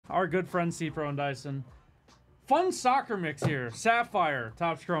our good friend Cpro and Dyson. Fun soccer mix here. Sapphire,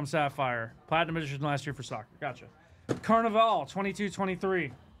 Topps Chrome Sapphire. Platinum edition last year for soccer. Gotcha. Carnival,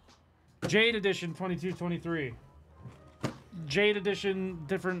 22-23. Jade edition, 22-23. Jade edition,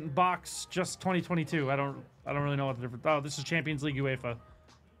 different box, just 2022. I don't really know what the difference. Oh, this is Champions League UEFA.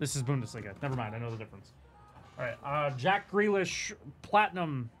 This is Bundesliga. Never mind, I know the difference. All right, Jack Grealish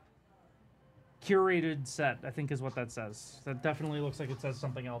Platinum curated set, I think is what that says. That definitely looks like it says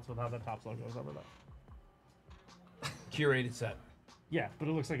something else with how the Topps logo is over that. Curated set. Yeah, but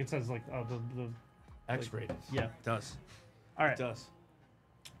it looks like it says like the X-rated. Like, yeah, it does. All right, it does.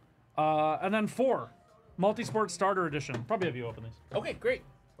 And then 4, multi-sport starter edition. Probably have you open these. Okay, great.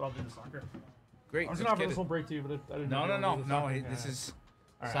 But I'll do the soccer. Great. I was gonna offer this whole break to you, but I didn't. No. This is.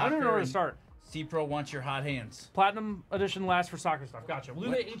 All right, I don't know where to start. Cpro wants your hot hands. Platinum edition last for soccer stuff. Gotcha.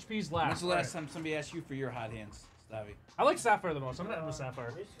 Blue Day HP's last. When's the last time somebody asked you for your hot hands, Stavi? I like Sapphire the most. I'm gonna end with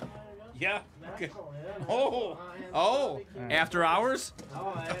Sapphire. Yeah. Okay. Oh. After hours?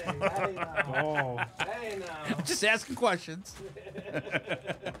 Oh, hey now. Hey now. Just asking questions.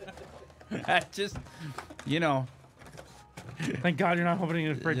 I just, you know. Thank God you're not opening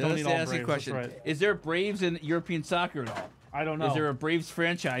a break. Don't need all Braves. Question. That's right. Is there Braves in European soccer at all? I don't know. Is there a Braves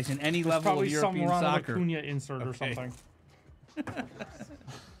franchise in any level of European soccer? Probably soccer? some Acuna insert or something.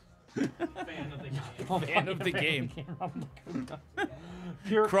 Fan of the game. Fan of the game.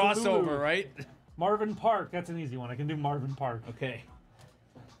 Pure Crossover, Kalulu. right? Marvin Park. That's an easy one. I can do Marvin Park. Okay.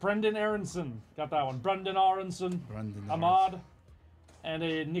 Brendan Aronson. Got that one. Brendan Aronson. Ahmad. And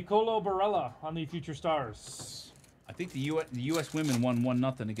a Nicolo Barella on the Future Stars. I think the U.S. women won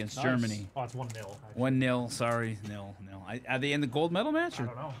 1-0 against Germany. Oh, it's 1-0. 1-0. Sorry, 0-0. Are they in the gold medal match? Or I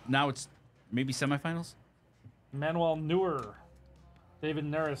don't know. Now it's maybe semifinals. Manuel Neuer, David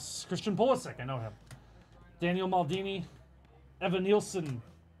Neres, Christian Pulisic. I know him. Daniel Maldini, Evan Nielsen,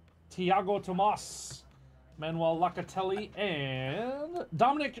 Thiago Tomas, Manuel Locatelli, and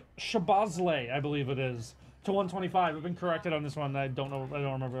Dominic Szoboszlai, I believe it is, to 125. I've been corrected on this one. I don't know. I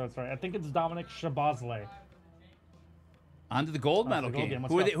don't remember if that's right. I think it's Dominic Szoboszlai. On to the gold medal gold game. game.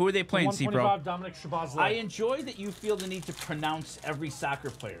 Who are they playing, Cpro? Dominic Szoboszlai. I enjoy that you feel the need to pronounce every soccer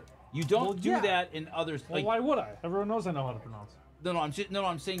player. You don't do that in others. Well, why would I? Everyone knows I know how to pronounce. No,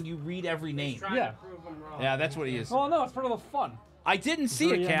 I'm saying you read every name. Yeah. Yeah, that's what he is. Well, no, it's part of the fun. I didn't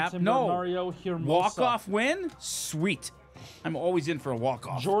see a Cap. No. Walk-off win? Sweet. I'm always in for a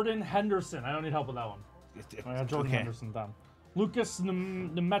walk-off. Jordan Henderson. I don't need help with that one. I got Jordan Henderson done. Lucas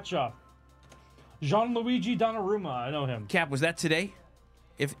Nemecha. Gianluigi Donnarumma. I know him. Cap, was that today?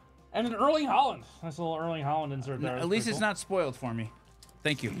 And an Erling Haaland. Nice little Erling Haaland insert there. At least it's not spoiled for me.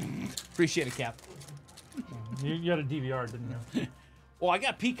 Thank you. Appreciate it, Cap. You had a DVR, didn't you? Well, I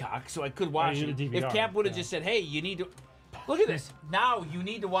got Peacock, so I could watch it. DVR, If Cap would have just said, hey, you need to... Look at this. Now you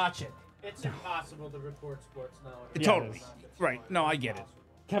need to watch it. It's impossible to record sports now. Totally. Right. No, I get it.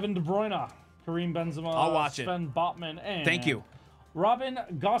 Kevin De Bruyne, Kareem Benzema, I'll watch Sven Botman, and... Thank you. Robin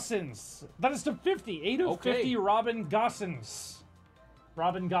Gossens. That is to 50. 8 of 50, Robin Gossens.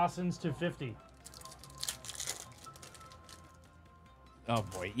 Robin Gossens to 50. Oh,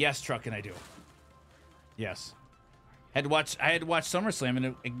 boy. Yes, Truck, and I do. Yes. I had to watch SummerSlam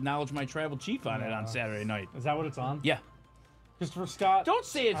and acknowledge my tribal chief on it on Saturday night. Is that what it's on? Yeah. Christopher Scott. Don't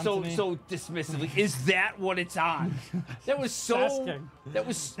say it so dismissively. Is that what it's on? That was so. That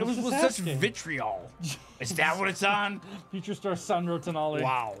was such vitriol. Is that what it's on? Future star Sandro Tonali.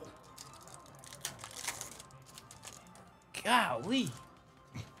 Wow. Golly.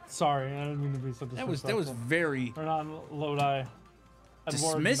 Sorry, I didn't mean to be so disrespectful. That was very. Hernan Lodi.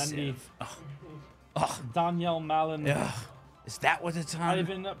 Edward Dismissive. Mendy. Daniel Malin. Is that what it's on?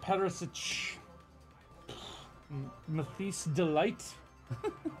 Ivan Perisic. Matisse Delight.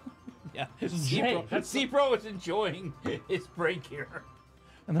 Yeah, Cpro is enjoying his break here.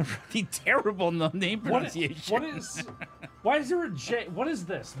 And the terrible name pronunciation. Why is there a J? What is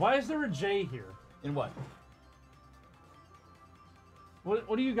this? Why is there a J here? In what?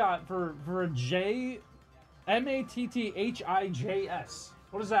 What do you got for a J? Matthijs.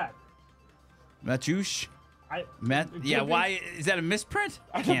 What is that? Matouche. Yeah. Why is that a misprint?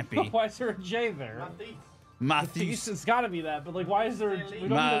 It can't be. Why is there a J there? Matisse. It's got to be that, but like, why is there? We don't need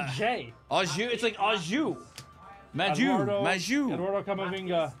a J. Ajou. It's like Ajou. Maju. Eduardo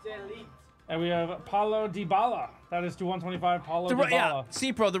Camavinga. And we have Paulo Dybala. That is to 125. Paulo Dybala. Yeah.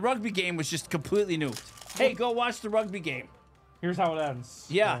 Cpro, the rugby game was just completely nuked. Hey, go watch the rugby game. Here's how it ends.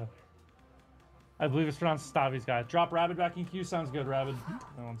 Yeah. I believe it's pronounced Stavi's guy. Drop Rabbit back in queue. Sounds good, Rabbit.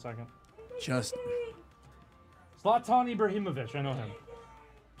 Wait 1 second. Just. Zlatan Ibrahimovic. I know him.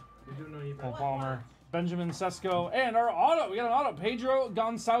 You do know Cole Palmer. Benjamin Sesko, and our auto. We got an auto. Pedro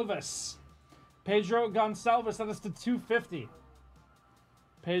Gonçalves. Pedro Gonçalves. That is to 250.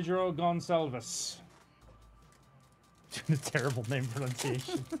 Pedro Gonçalves. A terrible name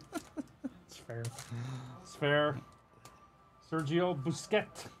pronunciation. It's fair. It's fair. Sergio Busquets.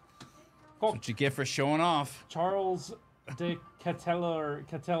 That's what you get for showing off. Charles de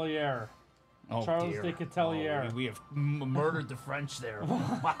Catelier. Oh, Charles dear. de Catelier. Oh, we have murdered the French there.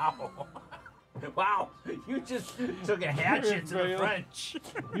 Wow. Wow. You just took a hatchet to the French.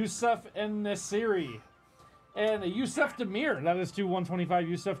 Youssef En-Nesyri. And Youssef Demir. That is to 125.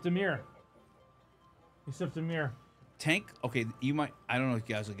 Youssef Demir. Youssef Demir. Tank, okay, you might, I don't know if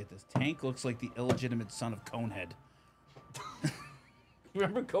you guys will get this. Tank looks like the illegitimate son of Conehead.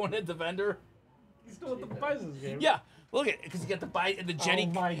 Remember Conehead the vendor? He's still at the Bisons game. Yeah, look at it, because he got the bite and the Jenny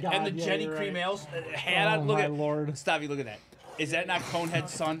my God, and the yeah, Jenny you're cream right. ales hat on. Look my at Lord. Stavi, look at that. Is that not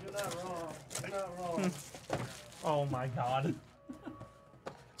Conehead's son? You're not wrong. You're not wrong. Oh my God.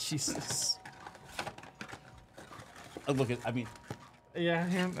 Jesus. Oh, look at, I mean,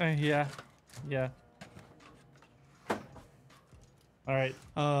 Yeah, yeah. All right.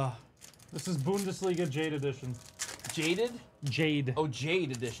 This is Bundesliga Jade Edition. Jaded? Jade. Oh,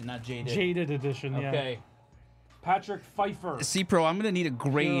 Jade edition, not Jaded. Jaded Edition, yeah. Okay. Patrick Pfeiffer. Cpro, I'm gonna need a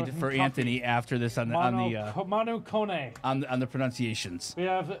grade Yeah, for copy. Anthony after this on the Manu Kone. on the pronunciations. We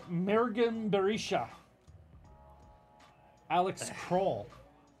have Mergen Berisha. Alex Kroll.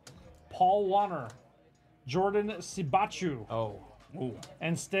 Paul Warner. Jordan Sibachu. Oh. Ooh.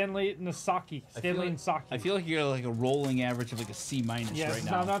 And Stanley Nasaki. Stanley Nasaki. I feel like you're like a rolling average of like a C- yes, right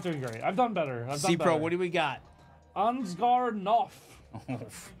no, now. I'm not doing great. I've done better. Cpro, what do we got? Ansgar Noff. Oh,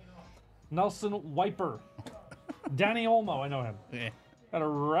 Nelson Wiper. Danny Olmo, I know him. yeah. Got a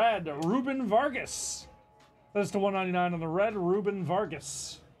red Ruben Vargas. That's to 199 on the red Ruben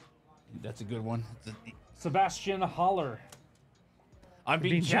Vargas. That's a good one. Sebastian Haller. I'm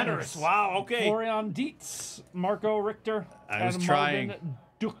being generous. Wow, okay. Florian Dietz. Marco Richter. I was and trying. Marvin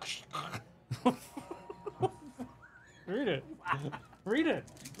Duksch. Read it. Read it.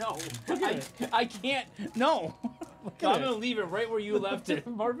 No, Look at it. I can't. No. at I'm it. going to leave it right where you left it.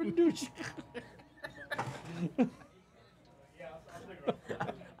 Marvin Duksch.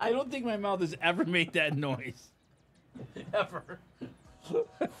 I don't think my mouth has ever made that noise. Ever.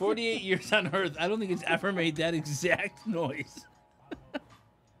 48 years on Earth, I don't think it's ever made that exact noise.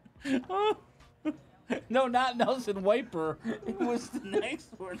 No, not Nelson Wiper. It was the next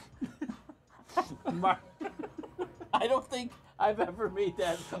one. I don't think I've ever made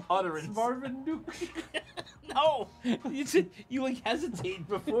that utterance. Marvin Duksch. No, you like hesitate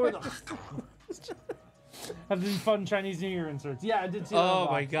before them. Have been fun Chinese New Year inserts. Yeah, I did see that. Oh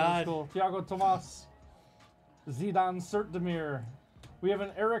on my box. That was God. Cool. Thiago Tomas. Zidane Sertdemir. We have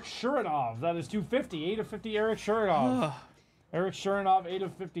an Eric Shuranov. That is 250. 8 of 50 Eric Shuranov. Eric Shuranov, 8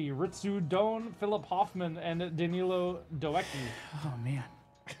 of 50. Ritsu Doan, Philip Hoffman, and Danilo Doecki. Oh man,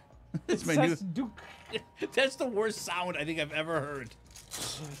 that's my Says new. Duke. That's the worst sound I think I've ever heard.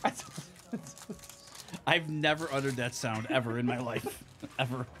 I've never uttered that sound ever in my life,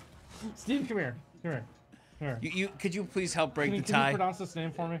 ever. Steve, come here. Come here. Come here. You could you please help break Can you, the can you tie? pronounce this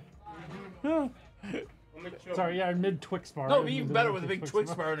name for me? Let me show Sorry, yeah, mid Twix bar. No, even better with a big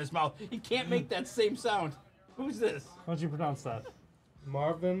Twix bar in his mouth. He can't make that same sound. Who's this? Why don't you pronounce that?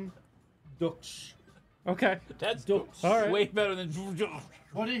 Marvin Duksch. Okay. That's All right. way better than.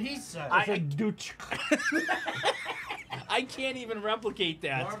 What did he say? I said Dutch. I can't even replicate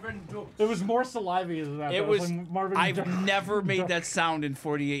that. Marvin Duksch. It was more saliva than that. It though. was. Like Marvin I've Duck. never made Duck. that sound in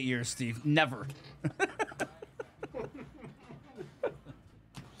 48 years, Steve. Never.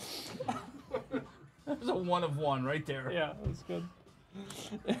 That was a 1 of 1 right there. Yeah, that's good.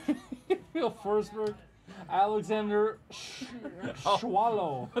 Phil Forsberg, Alexander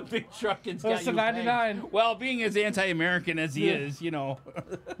Schwallow. A big truck and That's a 99. Well, being as anti-American as he Yeah. is, you know.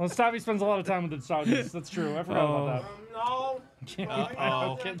 Well, Stabby spends a lot of time with the Saudis. That's true. I forgot about No.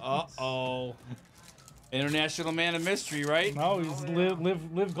 that. Uh-oh. International man of mystery, right? No, he's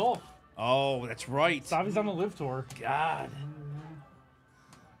live golf. Oh, that's right. Stabby's on the live tour. God.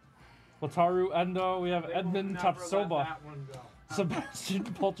 Wataru Endo. We have Edmund Never let Tapsoba. that one go. Sebastian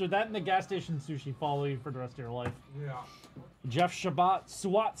Poulter. That and the gas station sushi follow you for the rest of your life. Yeah. Jeff Shabbat,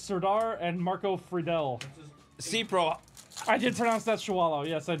 Suat Serdar, and Marco Friedel. Cpro. I did pronounce that Squallow.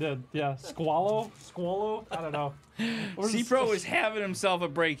 Yes, I did. Yeah, Squallow? Squallow? I don't know. Cpro is having himself a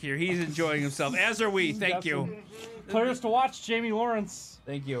break here. He's enjoying himself, as are we. Thank you. Players to watch, Jamie Lawrence.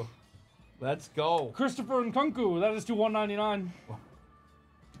 Thank you. Let's go. Christopher Nkunku, that is to 199.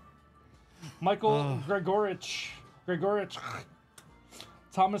 Michael Gregorich.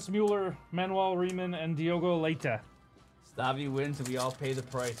 Thomas Mueller, Manuel Riemann, and Diogo Leite. Stavi wins and we all pay the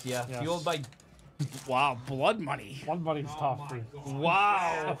price. Yeah, Yes. fueled by... Wow, blood money. Blood money's tough. For,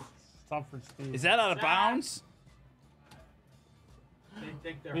 Wow. tough for Steve. Is that out of bounds? They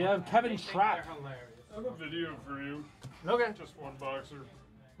think they're We have Kevin they think Trapp. they're hilarious. I have a video for you. Okay. Just one boxer.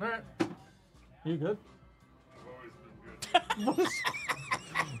 All right. You good? I've always been good.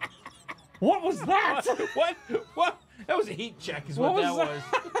 What was that? What? What? That was a heat check is what, What that was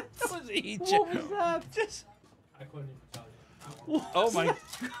was. That was a heat check. What was that? Just... I couldn't even tell you. Oh my...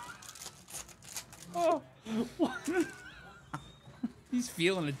 Oh, He's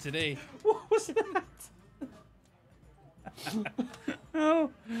feeling it today. what was that?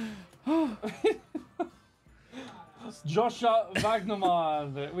 Oh. Joshua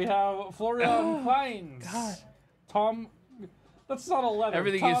Wagnerman. We have Florian Kleins. God. Tom. That's not a letter.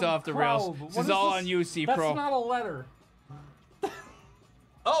 Everything Tom is off the rails. Kraub. This What is all this? on you, Cpro. That's not a letter.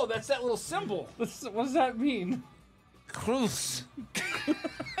 Oh, that's that little symbol. What does that mean? Cruz.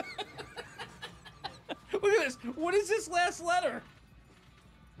 Look at this. What is this last letter?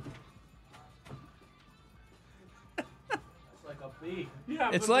 It's like a B. Yeah,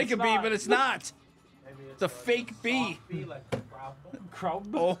 It's but like a B, not. but it's not. Maybe It's a fake B. soft B like a crowd.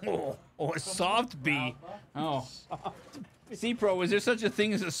 Kraub. Oh, a soft B. Oh. Cpro, is there such a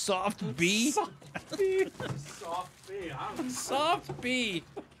thing as a soft B? Soft B. I don't know. Soft B.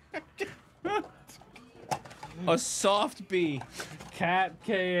 A soft B. Cat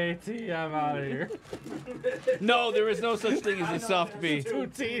K-A-T. I'm out of here. No, there is no such thing as a soft B. Two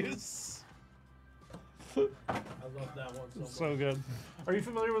T's. I love that one so much. So good. Are you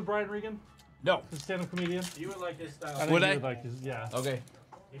familiar with Brian Regan, No. the stand-up comedian? You would like his style. I think Would you I? would like his, yeah. Okay.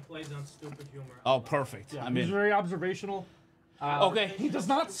 He plays on stupid humor. Oh, perfect. Yeah, I'm he's in. very observational. Okay. He does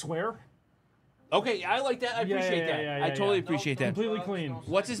not swear. Okay, I like that. I Yeah, appreciate yeah, that. yeah, I yeah, totally yeah. appreciate that. Completely clean.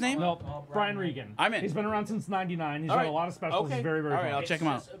 What's his name? No, Oh, Brian Regan. I'm in. He's been around since '99. He's All done right. a lot of specials. Okay. He's very, very All right, funny. I'll check him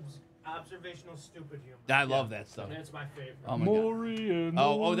out. Observational stupid humor. I love that stuff. That's my favorite. Oh my god. Maury and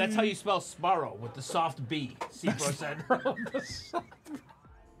Oh, that's how you spell Sparrow with the soft B. Cpro said.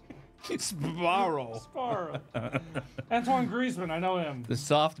 Sparrow. Sparrow. Antoine Griezmann, I know him. The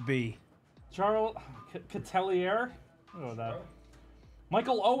soft B. Charles Catelier. I don't know that.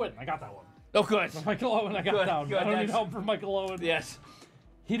 Michael Owen, I got that one. Oh, good. Michael Owen, I got Good, down. good, I don't need that's- help for Michael Owen. Yes.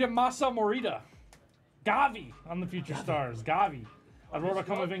 Hidemasa Morita. Gavi on the Future Stars. Gavi. Aurora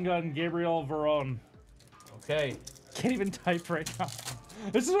Camavinga and Gabriel Veron. Okay. Can't even type right now.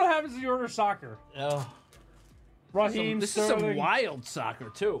 This is what happens when you order soccer. Oh. Raheem This is some Sterling. wild soccer,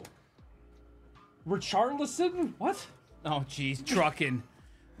 too. Richarlison? What? Oh, jeez. Trucking.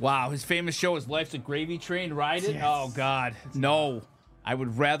 Wow. His famous show is Life's a Gravy Train. Ride it? Yes. Oh, God. No. I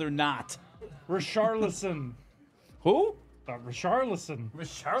would rather not. Richarlison. Who? Richarlison.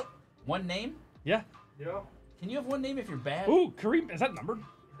 Richard. One name? Yeah. Yeah. Can you have one name if you're bad? Ooh, Kareem. Is that numbered?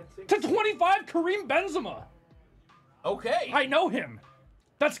 To 25, Kareem Benzema. Okay. I know him.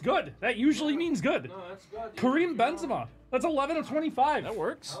 That's good. That usually means good. No, that's good. Kareem Benzema. That's 11 of 25. That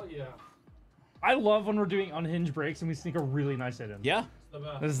works. Hell yeah. I love when we're doing unhinged breaks and we sneak a really nice hit in. Yeah. It's the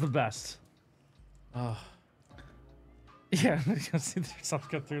best. This is the best. Oh. Yeah, see yourself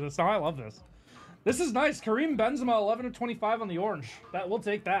get through this. Oh, I love this. This is nice. Kareem Benzema, 11 of 25 on the orange. We'll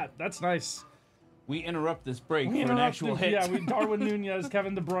take that. That's nice. We interrupt this break We for an actual hit. Yeah, we Darwin Nunez,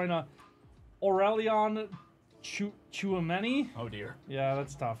 Kevin De Bruyne, Aurelian Chouameni. Oh, dear. Yeah,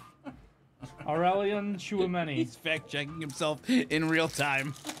 that's tough. Aurelian Chouameni. He's fact-checking himself in real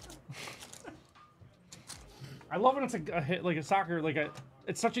time. I love when it's a hit, like a soccer, like a.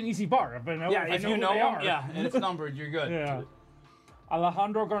 It's such an easy bar. If I know, Yeah, if I if know you who know they him, are. yeah, and it's numbered, you're good. Yeah.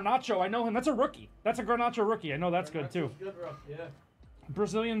 Alejandro Garnacho, I know him. That's a rookie. That's a Garnacho rookie. I know that's good too. Good rough, yeah.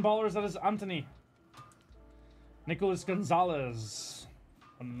 Brazilian ballers, that is Antony. Nicolas Gonzalez.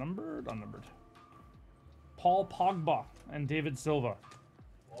 Unnumbered? Unnumbered. Paul Pogba and David Silva.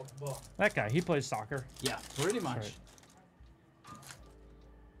 That guy, he plays soccer. Yeah, pretty much. right.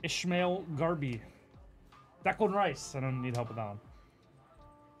 Ishmael Garby. Declan Rice. I don't need help with that one.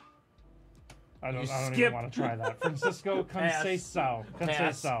 I don't skip. even want to try that. Francisco Pass. Conceição.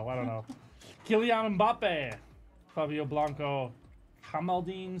 Pass. Conceição. I don't know. Kylian Mbappe. Fabio Blanco.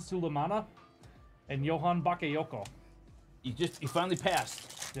 Kamaldeen Sulemana. And Johan Bakayoko. You finally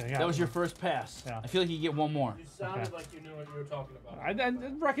passed. Yeah, That was your first pass. Yeah. I feel like you get one more. You sounded Okay. like you knew what you were talking about. I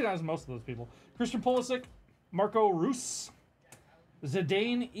recognize most of those people. Christian Pulisic. Marco Reus.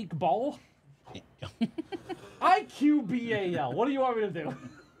 Zidane Iqbal. IQBAL. What do you want me to do?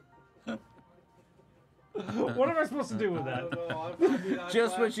 What am I supposed to do with that? I don't know, I'm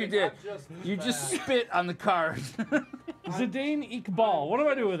Just what you did. I'm just You just bad. spit on the card. Zidane Iqbal. What do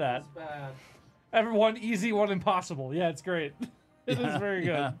I do with that? That's bad. Everyone easy, one impossible. Yeah, it's great. It is very good.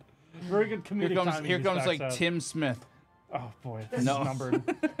 Yeah. Very good comedic timing. Here these comes packs like have. Tim Smith. Oh boy, this No. is numbered.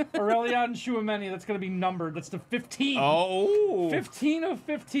 Aurelian Chouameni, that's gonna be numbered. That's the 15. Oh. 15 of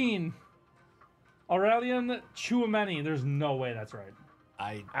 15. Aurelian Chouameni. There's no way that's right.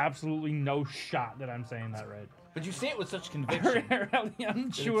 Absolutely no shot that I'm saying that right. But you say it with such conviction. Aurelian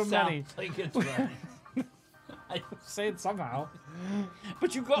It Chouameni. sounds like it's right. I say it somehow.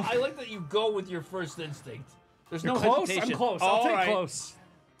 But you go. I like that you go with your first instinct. There's no Close. hesitation. I'm close. All I'll take right. close.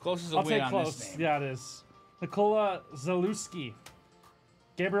 Close is a I'll win take on close. this name. Yeah, it is. Nikola Zalewski.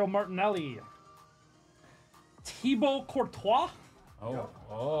 Gabriel Martinelli. Thibaut Courtois. Oh.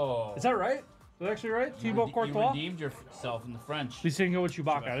 Oh. Is that right? Is that actually right? Thibaut You Courtois? redeemed yourself in the French. At least he didn't go with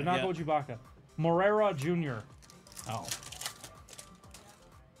Chewbacca. I did not Yeah. go with Chewbacca. Moreira Jr. Oh.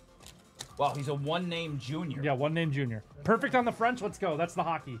 Wow, he's a one-name junior. Yeah, one name junior. Perfect on the French. Let's go. That's the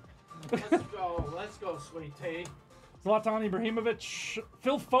hockey. Let's go, sweet tea. Zlatan Ibrahimovic.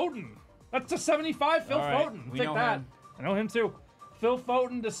 Phil Foden. That's to 75. Phil All right, Foden. we Take know that. him. I know him too. Phil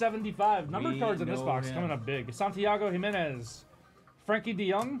Foden to 75. Number We cards in this know box him. coming up big. Santiago Jimenez. Frankie de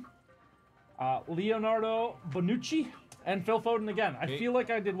Jong. Leonardo Bonucci. And Phil Foden again. I Okay. feel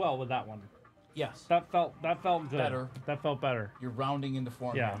like I did well with that one. Yes. That felt good. Better. That felt better. You're rounding into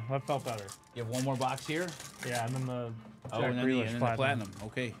form. Yeah, here. that felt better. You have one more box here. Yeah, and then the Oh, Jack and then, Grealish the platinum.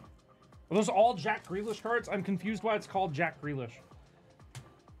 Okay. Are those all Jack Grealish cards? I'm confused why it's called Jack Grealish.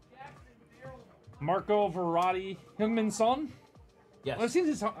 Marco Verratti, Heung-min Son. Yes. I've seen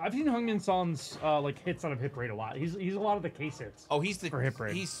Heung-min Son's like hits out of hit rate a lot. He's a lot of the case hits. Oh, he's the For hit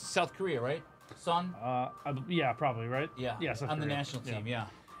rate. he's South Korea, right? Son. Yeah, probably right. Yeah. Yeah, South on the Korea. national team. Yeah.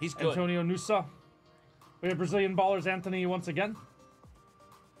 He's good. Antonio Nusa. We have Brazilian ballers Anthony once again.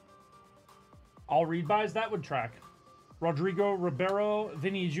 All read buys that would track. Rodrigo Ribeiro,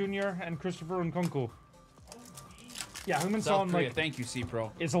 Vinny Jr., and Christopher Nkunku. Yeah, Heung-min South Son Korea. like Thank you,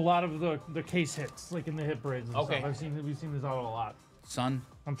 Cpro. is a lot of the case hits, like in the hit parades and Okay. stuff. We've seen this out a lot. Son.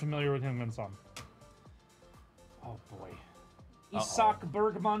 I'm familiar with Heung-min Son. Oh boy. Isak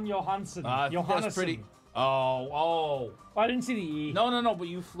Bergman Johansson. That's pretty. Oh. I didn't see the E. No. But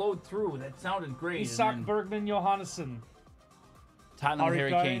you flowed through. That sounded great. Isak And then Bergman Johansson. Tottenham Harry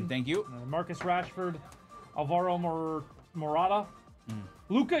Harry Kane. Kane. Thank you. Marcus Rashford. Alvaro Morata.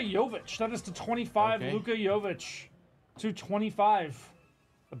 Luka Jovic. That is to 25. Okay. Luka Jovic to 25.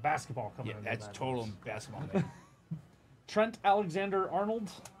 The basketball coming Yeah, in. that's total basketball. Man. Trent Alexander-Arnold.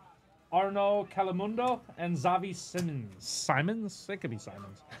 Arno Calamundo and Xavi Simons. Simons? It could be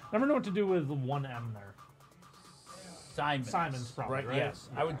Simons. Never know what to do with one M there. Simons probably, right? Yes.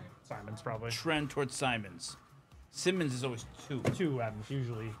 I would Simons probably. trend towards Simons. Simmons is always 2. 2 M's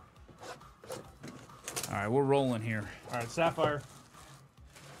usually. All right, we're rolling here. All right, Sapphire.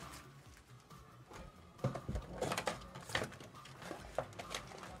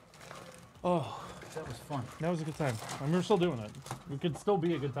 Oh, that was fun. That was a good time. And we're still doing it. We could still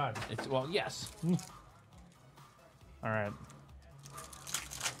be a good time. It's well, yes. All right.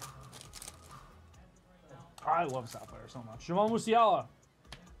 I love Sapphire so much. Jamal Musiala.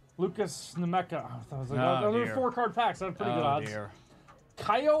 Lucas Nemeka. Oh, that was like, Oh, those are dear. 4-card packs. That have pretty good Oh odds. dear.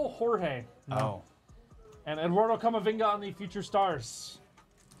 Caio Jorge. Oh. And Eduardo Camavinga on the Future Stars.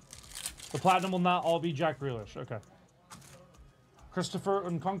 The platinum will not all be Jack Grealish. Okay. Christopher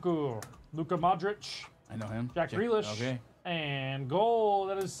Nkunku. Luka Modric. I know him. Jack Grealish. Okay. And goal.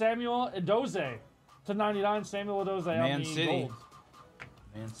 That is Samuel Edoze. To 99, Samuel Edoze on Man the City. gold.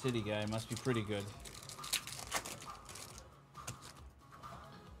 Man City guy must be pretty good.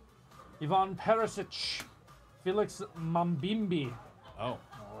 Ivan Perisic. Felix Mambimbi. Oh.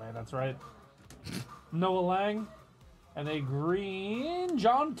 Oh, wait, that's right. Noah Lang. And a green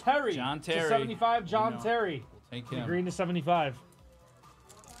John Terry. John To Terry. 75, John You know. Terry. Take The him. green to 75.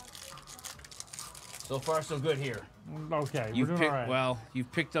 So far, so good here. Okay, You've we're doing picked all right. well.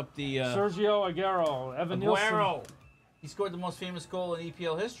 You've picked up the Sergio Aguero. Evan Nielsen. Aguero. He scored the most famous goal in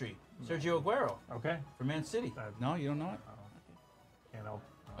EPL history. Sergio Aguero Okay. for Man City. No, you don't know it. Can't help.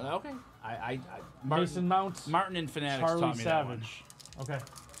 Okay. Mason Mount. Martin and Fanatics Charlie taught me that one. Savage. Okay.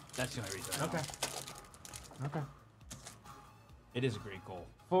 That's the only reason. I know. Okay. Okay. It is a great goal.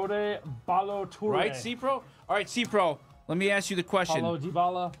 Fode Balotelli. Right, Cpro? All right, Cpro. Let me ask you the question: Paulo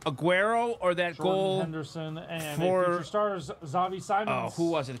Dybala. Aguero or that Jordan goal? Henderson and for- Future Stars Xavi Simons. Who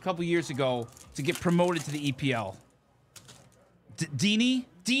was it? A couple years ago to get promoted to the EPL.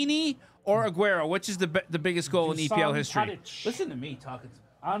 Dini or Aguero? Which is the biggest goal in Dusan EPL history? Tadic. Listen to me talking.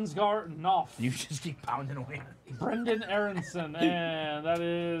 Ansgar Knopf. You just keep pounding away. Brendan Aronson. And that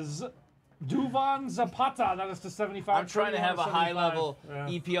is Duvan Zapata, that is to 75. I'm trying to have a 31-75. high-level Yeah.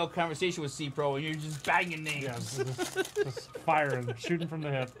 EPL conversation with Cpro, and you're just banging names. Yeah, just firing, shooting from the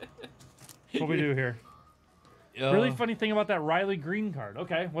hip. That's what we do here. Really funny thing about that Riley Green card.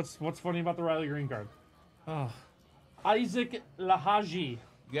 Okay, what's funny about the Riley Green card? Oh, Isaac Lahaji,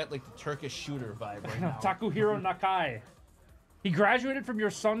 you got like the Turkish shooter vibe right now. Takuhiro Nakai. He graduated from your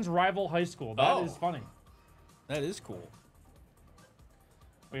son's rival high school. That is funny. That is cool.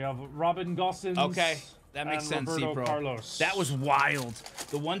 We have Robin Gossens. Okay, that makes and sense, Roberto Cpro. Carlos. That was wild.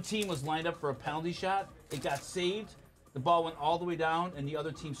 The one team was lined up for a penalty shot. It got saved. The ball went all the way down, and the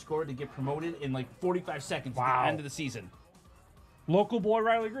other team scored to get promoted in like 45 seconds at Wow. the end of the season. Local boy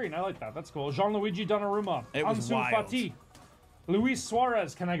Riley Green. I like that. That's cool. Gianluigi Donnarumma. It was Ansu wild. Fati. Luis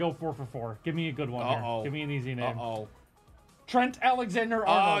Suarez. Can I go 4 for 4? Give me a good one Uh-oh. here. Give me an easy name. Uh-oh. Trent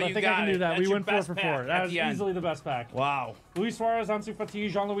Alexander-Arnold. I you think I got can do it. that. That's We your went 4 best for pack 4. at That was the end. easily the best pack. Wow. Luis Suarez, Ansu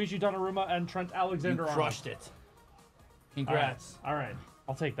Fati, Gianluigi Donnarumma, and Trent You Alexander-Arnold. crushed it. Congrats. All right.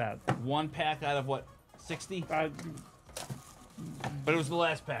 I'll take that. One pack out of what, 60? They But it was the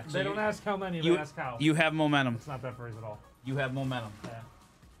last pack. So don't ask how many, you, they ask how. you have momentum. It's not that phrase at all. You have momentum.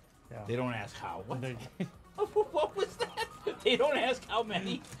 Yeah. They don't ask how. What? They- What was that? They don't ask how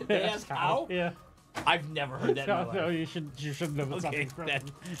many. They ask how. Yeah. I've never heard that in my No, life. no, you shouldn't have. It's Okay, not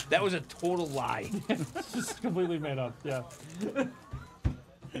that was a total lie. It's just completely made up. Yeah.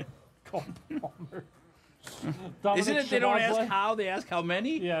 Cole Palmer. Dominic Isn't it they don't Szoboszlai. ask how, they ask how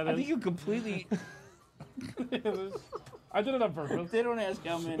many? Yeah, it I is. think you completely... I did it on purpose. They don't ask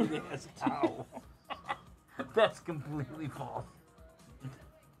how many, they ask how. That's completely false.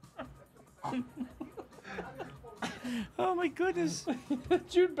 Oh my goodness.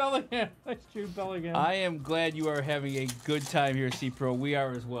 Jude Bellingham. Nice Jude Bellingham. I am glad you are having a good time here, Cpro. We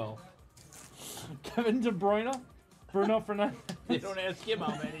are as well. Kevin De Bruyne. Bruno Fernandes. They don't ask him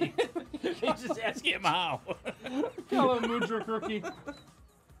how many. They just ask him how. Callum Mudryk rookie.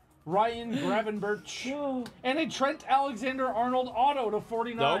 Ryan Gravenberch. And a Trent Alexander-Arnold auto to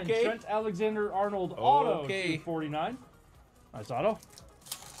 49. Okay. Trent Alexander-Arnold auto Okay. to 49. Nice auto.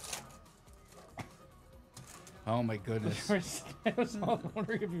 Oh my goodness. I was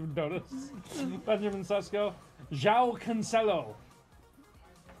wondering if you've noticed. Benjamin Sesko. João Cancelo.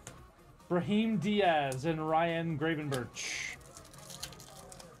 Brahim Diaz and Ryan Gravenberch.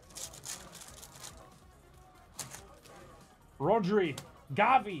 Rodri.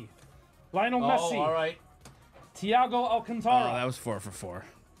 Gavi. Lionel Messi. Oh, all right. Thiago Alcantara. Oh, that was 4 for 4.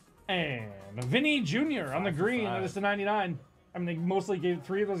 And Vinny Jr. on the green. That is to 99. I mean, they mostly gave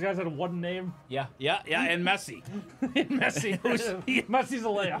 3 of those guys had one name. Yeah, and Messi. Messi. Messi's a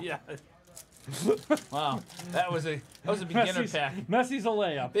layup. Yeah. Wow, that was a beginner pack. Messi's a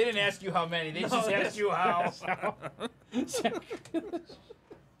layup. They didn't ask you how many. They just asked you how.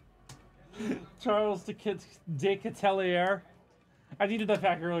 Charles de Ketelaere. I needed that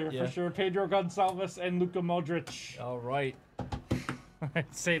pack earlier Yeah. for sure. Pedro Gonçalves and Luka Modric. All right.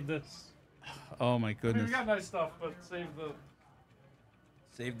 Save this. Oh my I mean, goodness. we got nice stuff, but save the.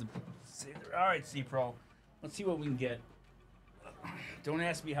 Save the. All right, Cpro. Let's see what we can get. Don't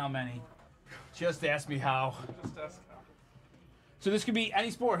ask me how many. Just ask me how. Just ask. So this could be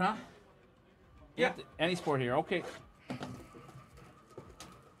any sport, huh? Yeah. Any sport here. Okay.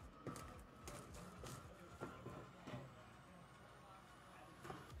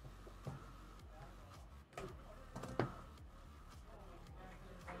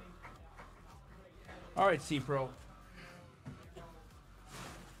 All right, Cpro.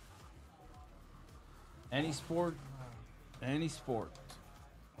 Any sport. Any sport.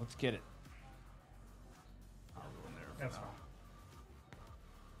 Let's get it. That's fine.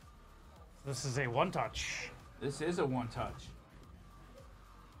 This is a one-touch. This is a one-touch. Is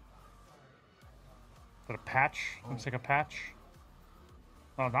that a patch? Looks like a patch.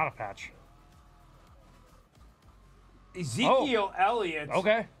 Oh, not a patch. Ezekiel Elliott.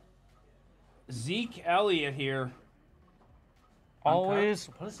 Okay. Zeke Elliott here. Always.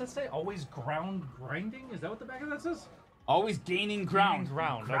 What does that say? Always ground grinding? Is that what the back of that says? Always gaining ground.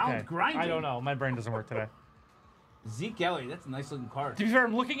 Ground. Ground Okay. grinding. I don't know. My brain doesn't work today. Zeke Elliott. That's a nice looking card. To be fair,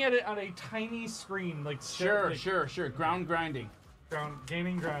 I'm looking at it on a tiny screen, like Sure. Ground grinding. Ground,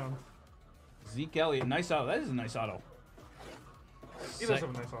 gaining ground. Zeke Elliott. Nice auto. That is a nice auto. He does have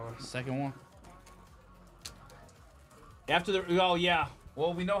a nice auto. Second one. After the. Oh, yeah.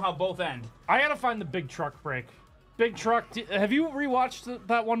 Well, we know how both end. I gotta find the big truck break. Big truck. Have you rewatched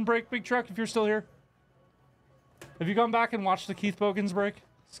that one break, Big Truck? If you're still here, have you gone back and watched the Keith Bogans break?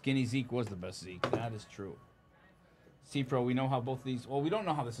 Skinny Zeke was the best Zeke. That is true. Cpro, we know how both these. Well, we don't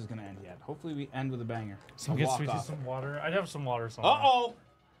know how this is going to end yet. Hopefully, we end with a banger. Some A get sweet walk-off. some water. I'd have some water somewhere. Uh-oh.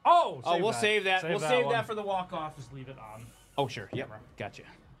 Oh, Oh, we'll save that. We'll save one. that for the walk-off. Just leave it on. Oh, sure. Yep. Gotcha.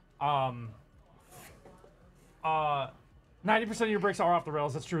 90% of your breaks are off the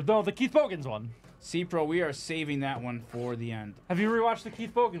rails. That's true. Though the Keith Bogans one. Cpro, we are saving that one for the end. Have you rewatched the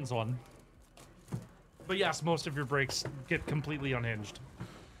Keith Bogans one? But yes, most of your breaks get completely unhinged.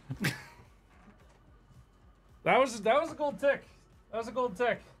 That was a gold tick. That was a gold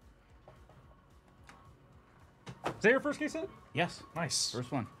tick. Is that your first case hit? Yes. Nice.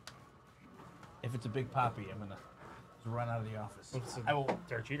 First one. If it's a big poppy, I'm gonna run out of the office. What's a I will.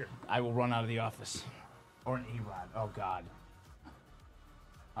 Derek Jeter. I will run out of the office. Or an A-Rod. Oh God.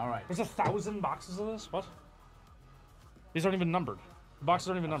 All right. There's 1,000 boxes of this? What? These aren't even numbered. The boxes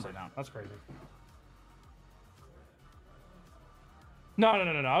aren't even Upside numbered. down. That's crazy. No.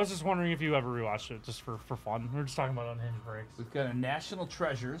 I was just wondering if you ever rewatched it, just for fun. We were just talking about unhinged breaks. We've got a National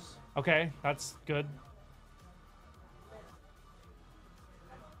Treasures. Okay, that's good.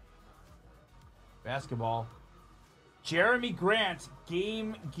 Basketball. Jeremy Grant,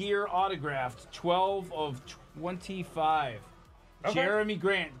 Game Gear autographed, 12 of 25. Okay. Jeremy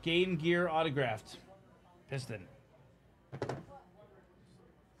Grant, Game Gear autographed. Piston. All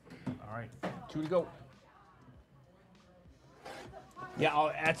right, 2 to go.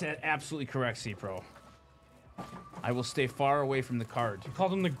 Yeah, that's absolutely correct, Cpro. I will stay far away from the card. You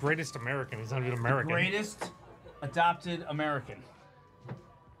called him the greatest American. He's not even American. Greatest adopted American.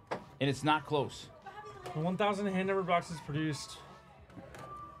 And it's not close. 1,000 hand-numbered boxes produced.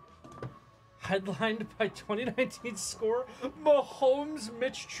 Headlined by 2019 score Mahomes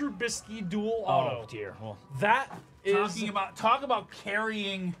Mitch Trubisky dual auto. Oh dear. Well, That is talk about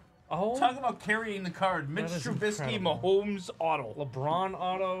carrying. oh Talk about carrying the card. Mitch is Trubisky, incredible. Mahomes auto. LeBron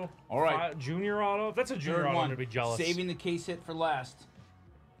auto. All right. Junior auto. If that's a junior Third auto, I'm one. gonna be jealous. Saving the case hit for last.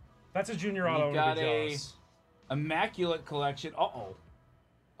 That's a junior auto. I'm We gonna got be a jealous. immaculate collection.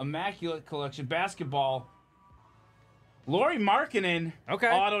 Immaculate collection basketball. Laurie Markkinen. Okay.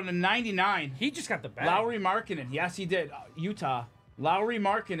 Auto to 99. He just got the bag. Lowry Markkinen. Yes, he did. Utah. Lowry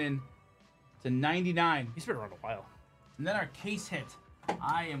Markkinen to 99. He's been around a while. And then our case hit.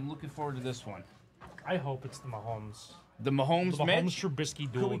 I am looking forward to this one. I hope it's the Mahomes. The Mahomes, The Mahomes Mitch.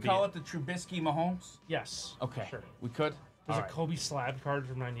 Trubisky duel. Could we call it the Trubisky Mahomes? Yes. Okay. Sure. We could. There's All a right. Kobe slab card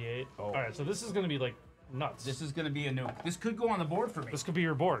from '98. Oh. All right, so this is gonna be like nuts. This is going to be a nuke. This could go on the board for me. This could be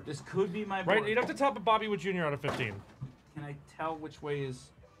your board. This could be my board. Right, you'd have to top a Bobby Wood Jr. out of 15. Can I tell which way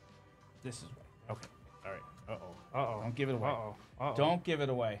is... This is way. Okay. All right. Uh-oh. Uh-oh. Don't give it away. Uh-oh. Uh-oh. Don't give it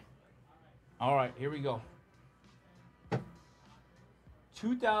away. All right, here we go.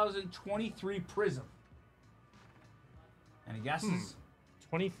 2023 Prism. Any guesses?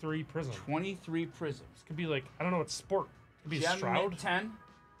 23 Prism. 23 Prisms. This could be like, I don't know what sport. Could be Gem Stroud. Mint 10.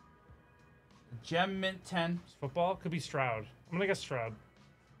 Gem Mint 10. Football? Could be Stroud. I'm gonna guess Stroud.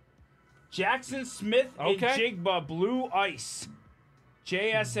 Jackson Smith Okay. and Jigba Blue Ice.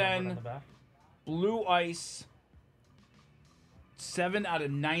 Numbered on JSN the back. Blue Ice. 7 out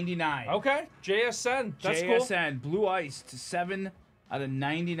of 99. Okay, JSN. That's cool. JSN Blue Ice to 7 out of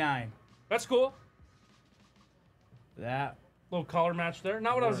 99. That's cool. That. Little collar match there.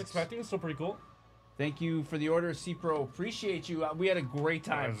 Not what I was Works. expecting. Still pretty cool. Thank you for the order, Cpro. Appreciate you. We had a great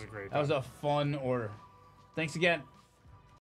time. was a great That was a fun order. Thanks again.